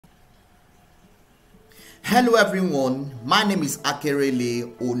Hello everyone, my name is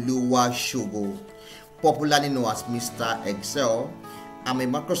Akerele Oluwashogo, popularly known as Mr. Excel. I'm a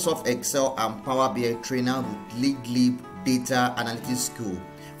Microsoft Excel and Power BI trainer with Lead Data Analytics School,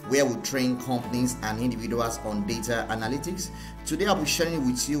 where we train companies and individuals on data analytics. Today I'll be sharing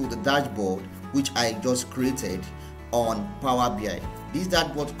with you the dashboard which I just created on Power BI. This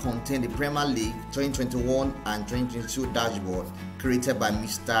dashboard contains the Premier League 2021 and 2022 dashboard created by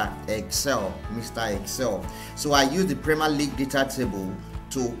Mr. Excel. So I use the Premier League data table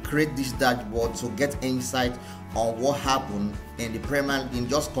to create this dashboard to get insight on what happened in the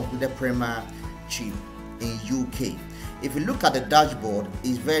just completed Premiership in UK. If you look at the dashboard,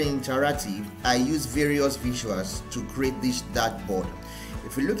 it's very interactive. I use various visuals to create this dashboard.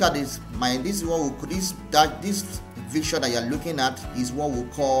 If you look at this visual that you're looking at is what we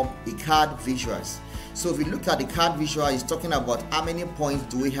call a card visuals. So if you look at the card visual, it's talking about how many points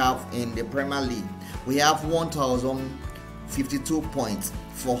do we have in the Premier League. We have 1,052 points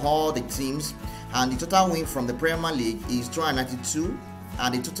for all the teams, and the total win from the Premier League is 292,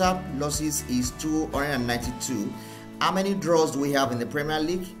 and the total losses is 292. How many draws do we have in the Premier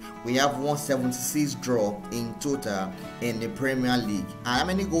League? We have 176 draw in total in the Premier League. And how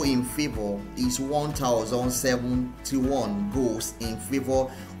many goals in favor is 1,071 goals in favor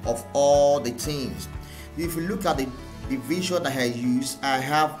of all the teams. If you look at the visual that I use, I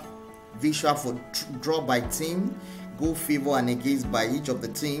have visual for draw by team, goal favor and against by each of the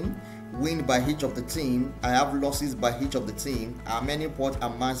team, win by each of the team. I have losses by each of the team, and many points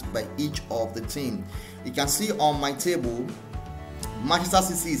amassed by each of the team. You can see on my table, Manchester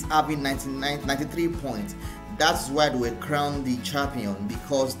City is having 93 points. That's why they were crowned the champion,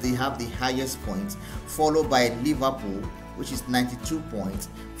 because they have the highest points, followed by Liverpool, which is 92 points,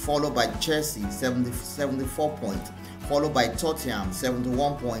 followed by Chelsea 74 points, followed by Tottenham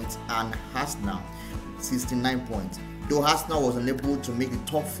 71 points, and Arsenal 69 points. Though Arsenal was unable to make the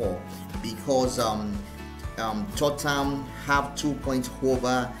top four because Tottenham have 2 points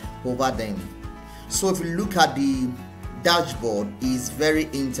over them. So if you look at the dashboard, is very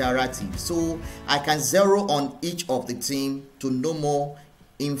interactive, so I can zero on each of the team to know more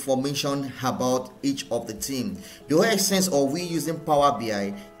information about each of the team. The whole essence of we using Power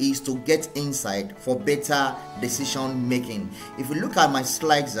BI is to get insight for better decision making. If you look at my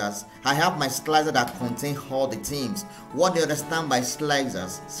slicers, I have my slicer that contain all the teams. What do you understand by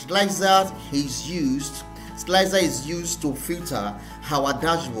slicers? Slicer is used to filter our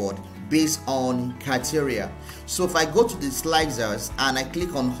dashboard based on criteria. So if I go to the slicers and I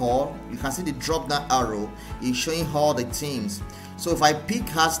click on all, you can see the drop down arrow is showing all the teams. So if I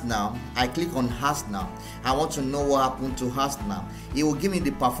pick Arsenal, I click on Arsenal. I want to know what happened to Arsenal. It will give me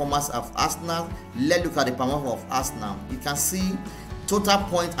the performance of Arsenal. Let's look at the performance of Arsenal. You can see total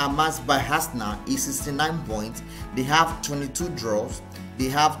points amassed by Arsenal is 69 points. They have 22 draws. They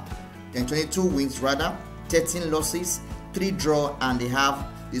have 22 wins rather, 13 losses, 3 draw, and they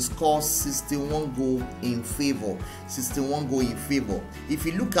score 61 goal in favor. 61 goal in favor. If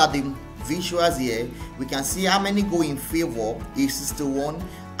you look at the visuals here, we can see how many goal in favor is 61,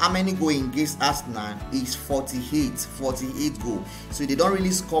 how many goal against Arsenal is 48 goal. So they don't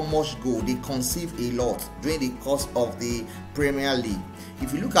really score much goal, they conceive a lot during the course of the Premier League.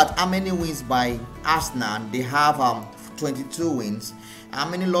 If you look at how many wins by Arsenal, they have 22 wins. How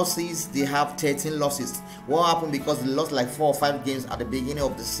many losses? They have 13 losses. What happened? Because they lost like 4 or 5 games at the beginning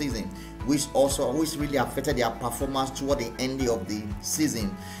of the season, which really affected their performance toward the end of the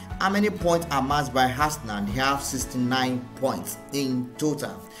season. How many points amassed by Arsenal? They have 69 points in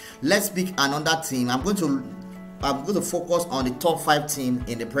total. Let's pick another team. I'm going to focus on the top 5 teams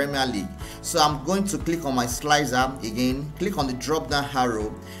in the Premier League. So I'm going to click on my slicer again, click on the drop down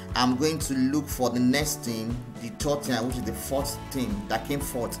arrow. I'm going to look for the next team, the Tottenham, which is the 4th team that came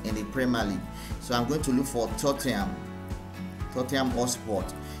 4th in the Premier League. So I'm going to look for Tottenham Hotspur.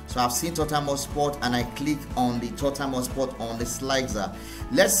 So I've seen Tottenham Hotspur and I click on the Tottenham Hotspur on the slicer.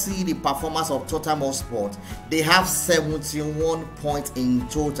 Let's see the performance of Tottenham Hotspur. They have 71 points in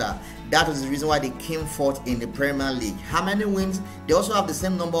total. That is the reason why they came 4th in the Premier League. How many wins? They also have the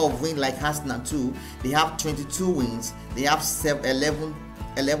same number of wins like Arsenal too. They have 22 wins. They have 11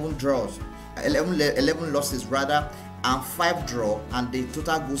 losses rather, and 5 draw, and the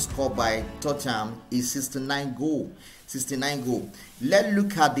total goal scored by Tottenham is 69 goal. Let's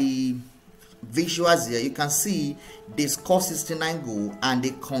look at the visuals here. You can see they score 69 goals and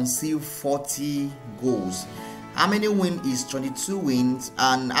they concede 40 goals. How many wins is 22 wins,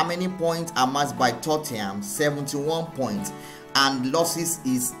 and how many points amassed by Tottenham? 71 points. and losses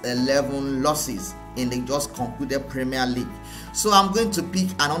is 11 losses in the just concluded Premier League. So I'm going to pick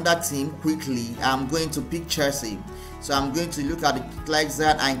another team quickly. I'm going to pick Chelsea. So I'm going to look at it like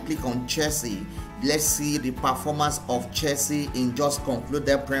that and click on Chelsea. Let's see the performance of Chelsea in just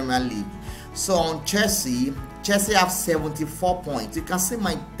concluded Premier League. So on Chelsea have 74 points. You can see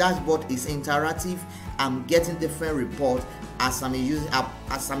my dashboard is interactive. I'm getting different reports as I'm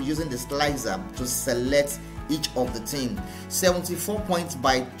using the slicer to select each of the team. 74 points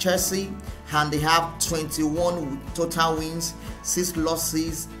by Chelsea, and they have 21 total wins, 6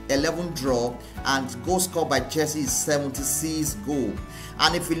 losses, 11 draw, and goal scored by Chelsea is 76 goals.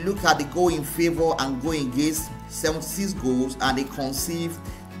 And if you look at the goal in favor and goal against, 76 goals, and they conceive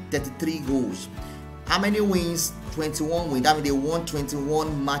 33 goals. How many wins? 21 wins. That means they won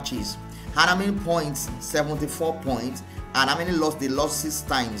 21 matches. And how many points? 74 points. And how many lost? They lost 6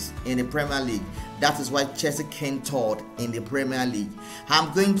 times in the Premier League. That is why Chelsea came third in the Premier League.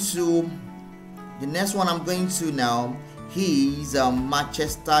 I'm going to the next one. I'm going to now. He's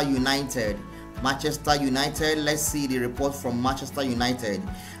Manchester United. Manchester United. Let's see the report from Manchester United.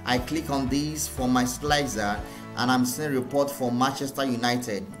 I click on this for my slicer, and I'm seeing a report for Manchester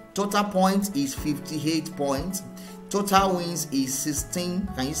United. Total points is 58 points. Total wins is 16.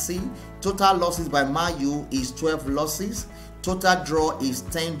 Can you see? Total losses by Man U is 12 losses. Total draw is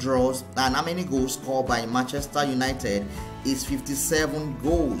 10 draws. And how many goals scored by Manchester United is 57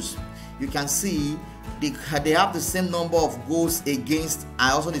 goals. You can see they have the same number of goals against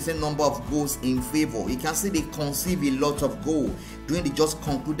and also the same number of goals in favor. You can see they conceive a lot of goals during the just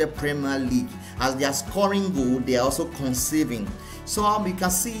concluded Premier League. As they are scoring goal, they are also conceiving. So you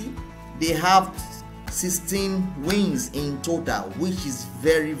can see they have 16 wins in total, which is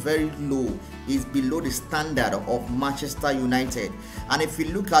very, very low. It's below the standard of Manchester United. And if you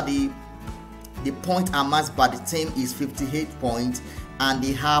look at the point amassed by the team is 58 points, and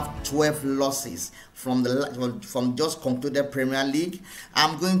they have 12 losses from just concluded Premier League.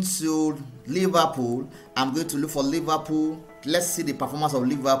 I'm going to Liverpool. I'm going to look for Liverpool. Let's see the performance of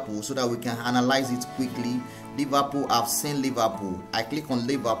Liverpool so that we can analyze it quickly. Liverpool, I've seen Liverpool. I click on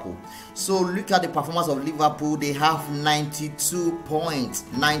Liverpool. So look at the performance of Liverpool. They have 92 points.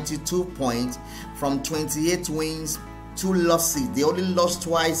 92 points from 28 wins, 2 losses. They only lost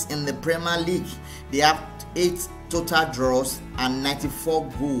twice in the Premier League. They have 8 total draws and 94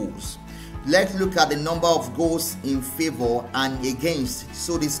 goals. Let's look at the number of goals in favor and against.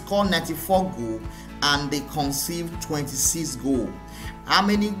 So they score 94 goals and they conceive 26 goals. How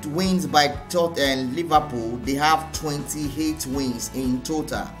many wins by Liverpool? They have 28 wins in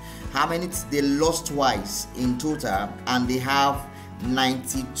total. How many? They lost twice in total, and they have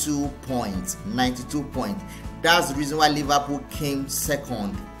 92 points. 92 points. That's the reason why Liverpool came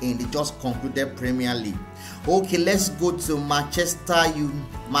second in the just concluded Premier League. Okay, let's go to Manchester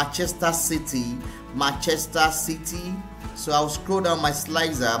City. Manchester City. So I'll scroll down my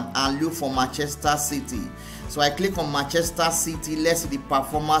slicer and look for Manchester City. So I click on Manchester City. Let's see the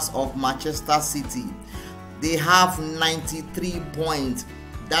performance of Manchester City. They have 93 points.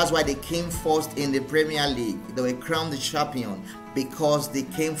 That's why they came first in the Premier League. They were crowned the champion because they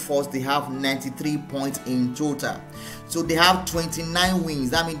came first. They have 93 points in total. So they have 29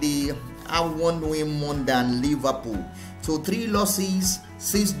 wins. That means they have 1 win more than Liverpool. So 3 losses,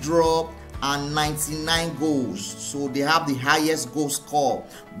 6 draw, and 99 goals. So they have the highest goal score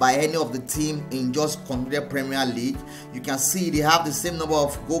by any of the team in just concluded Premier League. You can see they have the same number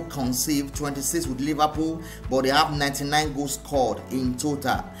of goals conceived, 26 with Liverpool, but they have 99 goals scored in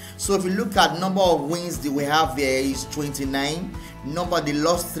total. So if you look at number of wins that we have there is 29. Number they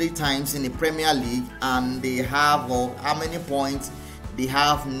lost 3 times in the Premier League, and they have how many points? They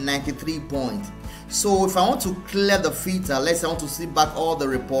have 93 points. So if I want to clear the filter, let's say I want to see back all the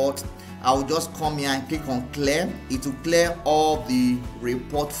reports, I will just come here and click on clear. It will clear all the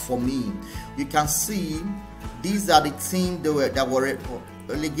report for me. You can see these are the teams that were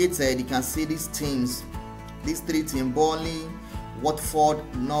relegated. You can see these teams, these 3 teams: Burnley, Watford,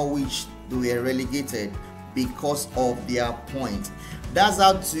 Norwich. They were relegated because of their points. That's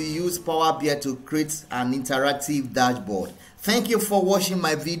how to use Power BI to create an interactive dashboard. Thank you for watching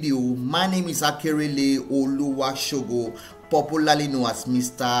my video. My name is Akerele Oluwashogo, popularly known as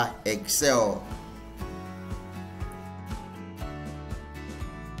Mr. Excel.